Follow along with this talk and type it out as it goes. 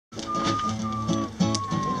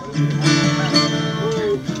Lots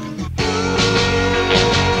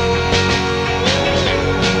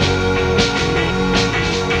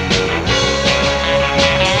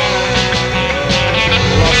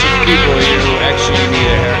of people here who actually need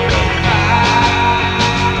a haircut.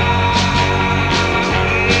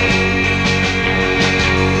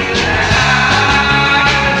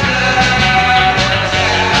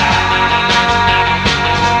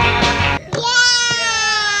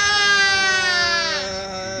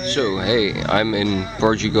 So hey, I'm in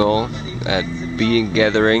Portugal at Being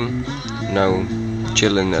Gathering, now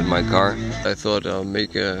chilling at my car. I thought I'll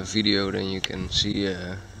make a video, then you can see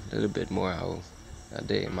a little bit more how a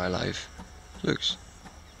day in my life looks.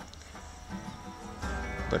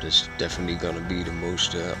 But it's definitely gonna be the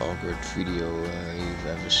most awkward video you've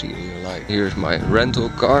ever seen in your life. Here's my rental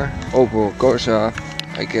car, Opel Corsa.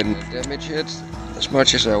 I can damage it as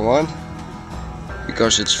much as I want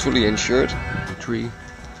because it's fully insured. The tree.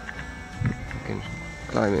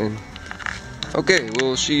 Climb in. Okay,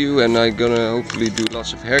 we'll see you, and I'm gonna hopefully do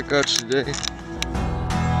lots of haircuts today.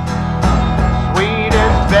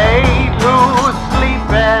 Sweetest babe who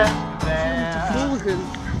sleepeth Volgen.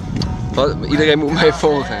 Wat? Iedereen moet mij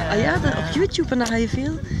volgen. Ah ja, op YouTube, en dan ga je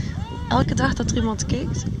veel. Elke dag dat er iemand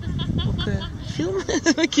kijkt. Ook filmen,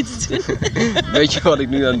 wat je te doen. Weet je wat ik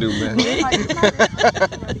nu aan het doen ben? Nee.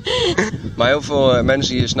 Maar heel veel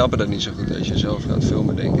mensen hier snappen dat niet zo goed als je zelf gaat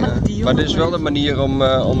filmen, denk ik. Maar dit is wel de manier om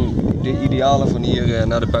de idealen van hier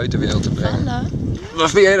naar de buitenwereld te brengen. Voilà. Wat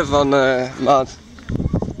vind jij ervan, maat?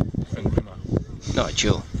 Vind ik prima. Nou,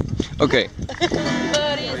 chill. Oké.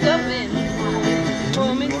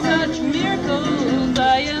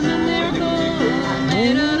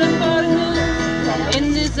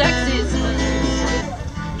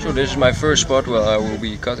 So this is my first spot where I will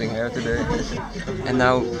be cutting hair today. And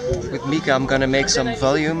now with Mika I'm gonna make some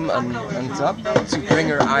volume on top to bring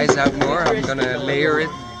her eyes out more. I'm gonna layer it,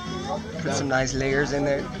 put some nice layers in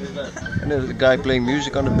there. And there's a guy playing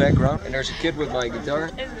music on the background. And there's a kid with my guitar.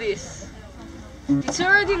 And this. It's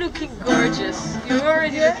already looking gorgeous. You're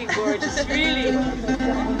already looking gorgeous, really.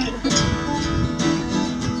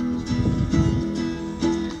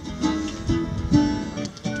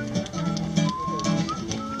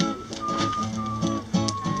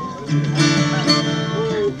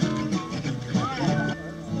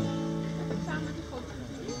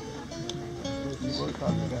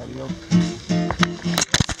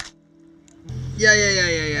 Yeah.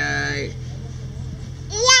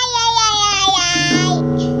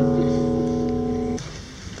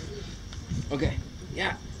 Okay,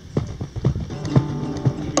 yeah.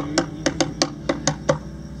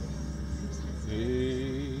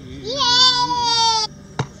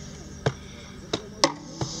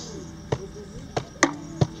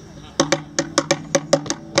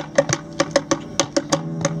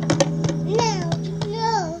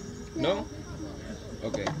 No?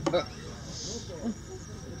 Okay.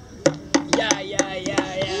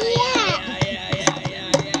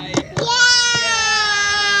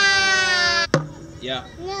 Yeah.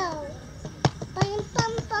 No. Bum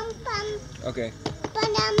bum bum bum. Okay.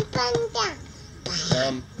 Bum bum bum.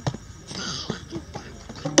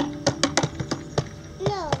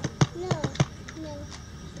 No. No. No.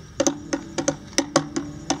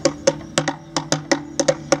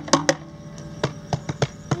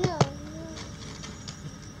 No.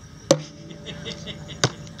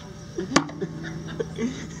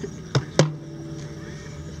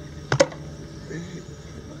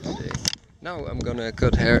 Now I'm gonna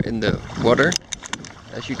cut hair in the water.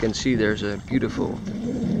 As you can see, there's a beautiful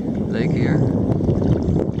lake here.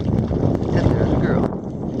 And there's a girl.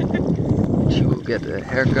 She will get a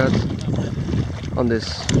haircut on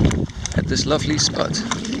at this lovely spot.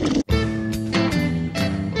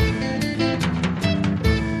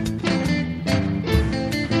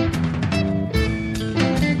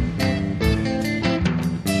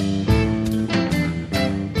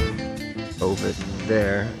 Over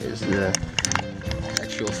there is the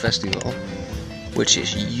actual festival, which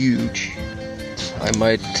is huge. I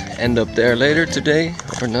might end up there later today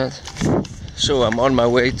or not. So I'm on my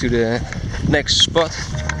way to the next spot.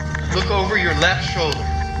 Look over your left shoulder.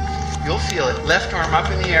 You'll feel it. Left arm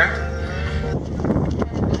up in the air.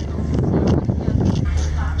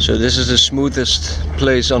 So this is the smoothest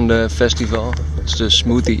place on the festival. It's the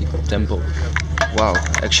Smoothie Temple. Wow,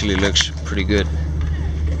 actually looks pretty good.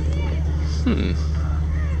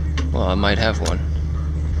 Well, I might have one.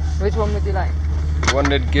 Which one would you like? One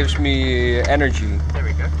that gives me energy. There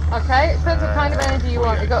we go. Okay, it depends what kind of energy you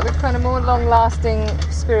want. You got the kind of more long-lasting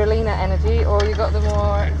spirulina energy, or you got the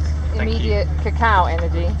more immediate cacao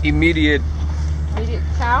energy. Immediate Immediate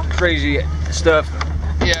cacao? crazy stuff.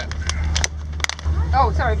 Yeah.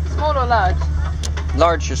 Oh, sorry, small or large?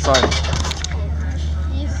 Large is fine.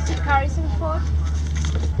 Yes, carry some food.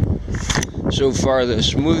 So far the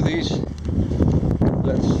smoothies.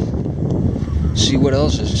 Let's see what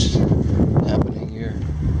else is happening here.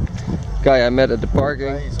 Guy I met at the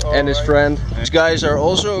parking and his friend. These guys are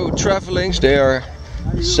also traveling. They are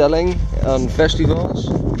selling on festivals.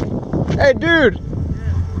 Hey dude!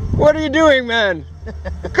 What are you doing, man?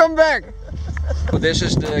 Come back! Well, this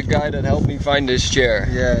is the guy that helped me find this chair.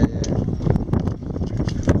 Yeah.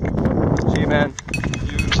 See you, man.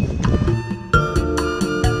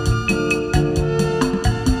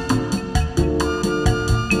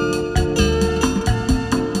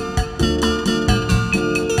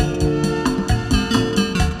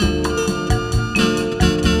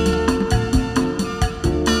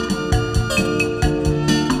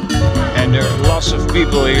 And there are lots of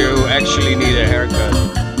people here who actually need a haircut.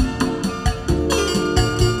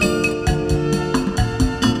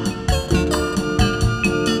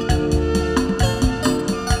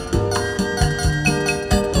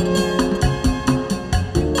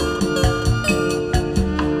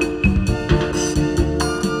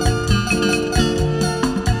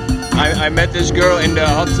 I met this girl in the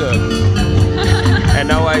hot tub, and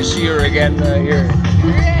now I see her again here.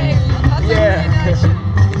 Yeah.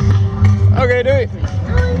 Okay, do it.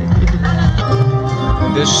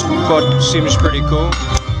 This spot seems pretty cool,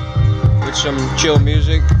 with some chill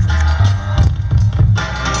music.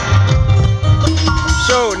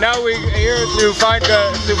 So now we're here to find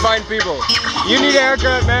people. You need a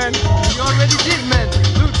haircut, man. You already did, man.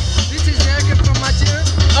 Look, this is the haircut from Mathieu.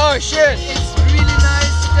 Oh shit! It's really nice.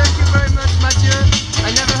 Thank you very much, Mathieu.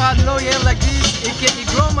 I never had no hair like this. He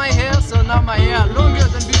grew my hair, so now my hair longer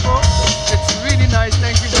than before. It's really nice.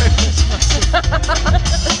 Thank you very much, Mathieu.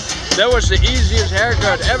 That was the easiest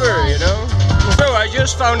haircut ever, you know? So I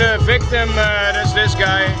just found a victim, that's this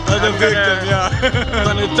guy. The victim, yeah. I'm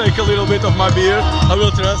gonna take a little bit of my beer. I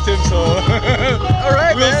will trust him, so...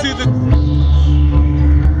 Alright, we'll man. see the...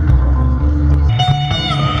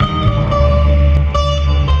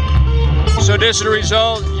 So this is the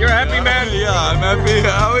result. You're happy, man? Yeah, I'm happy.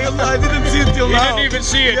 I didn't see it till You now. didn't even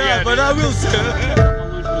see it Yeah, yet. but I will see it.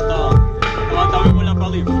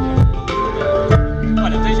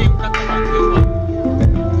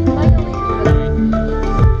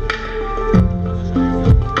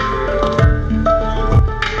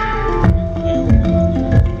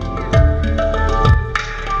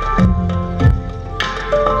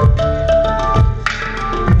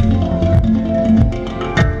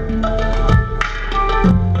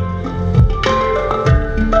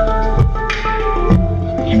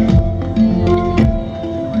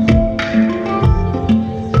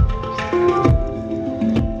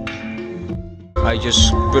 I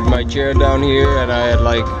just put my chair down here and I had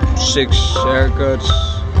like 6 haircuts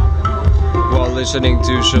while listening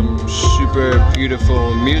to some super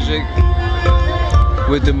beautiful music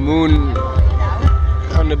with the moon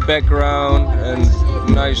on the background and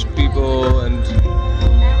nice people and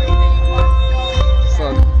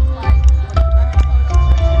fun.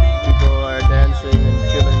 People are dancing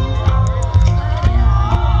and chilling.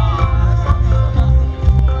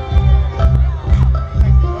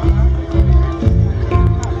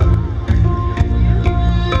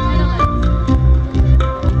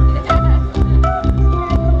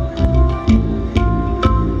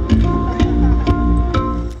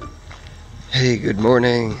 Hey, good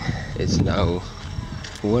morning. It's now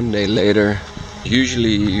one day later.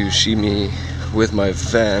 Usually you see me with my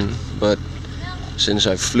van, but since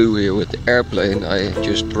I flew here with the airplane, I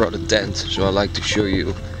just brought a tent. So I like to show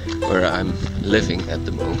you where I'm living at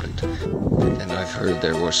the moment. And I've heard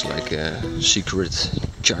there was like a secret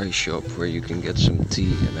chai shop where you can get some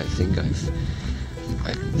tea, and I think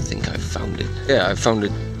I found it. Yeah, I found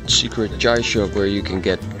a secret chai shop where you can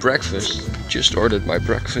get breakfast. Just ordered my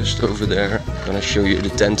breakfast over there. I'm gonna show you the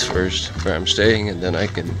tent first where I'm staying, and then I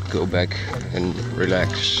can go back and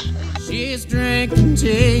relax. She's drinking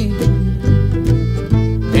tea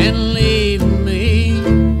and leaving me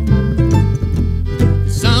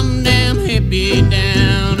some damn hippie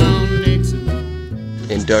down on Dixon.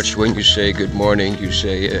 In Dutch, when you say good morning, you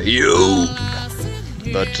say you.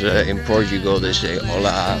 But in Portugal, they say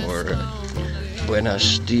hola or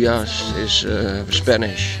buenos dias is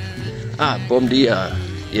Spanish. Ah, bom dia.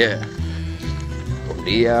 Yeah. Bom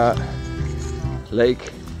dia.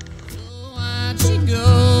 Lake. Why'd she go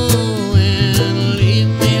and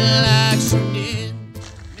leave me like she did?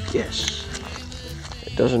 Yes.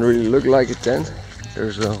 It doesn't really look like a tent.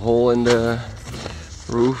 There's a hole in the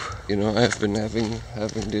roof. You know, I've been having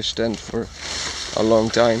this tent for a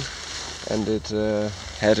long time, and it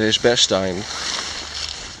had its best time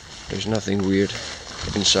There's nothing weird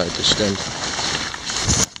inside this tent.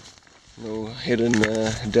 No hidden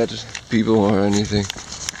dead people or anything.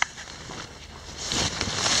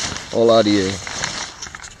 Holladier.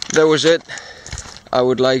 That was it. I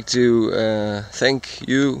would like to thank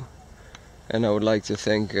you, and I would like to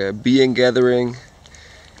thank Being Gathering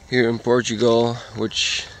here in Portugal,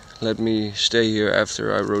 which let me stay here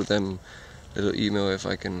after I wrote them a little email if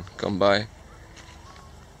I can come by.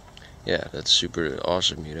 Yeah, that's super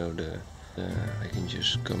awesome, you know. I can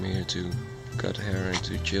just come here to cut hair and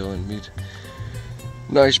to chill and meet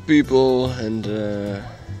nice people, and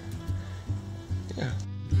yeah.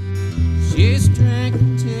 She's drank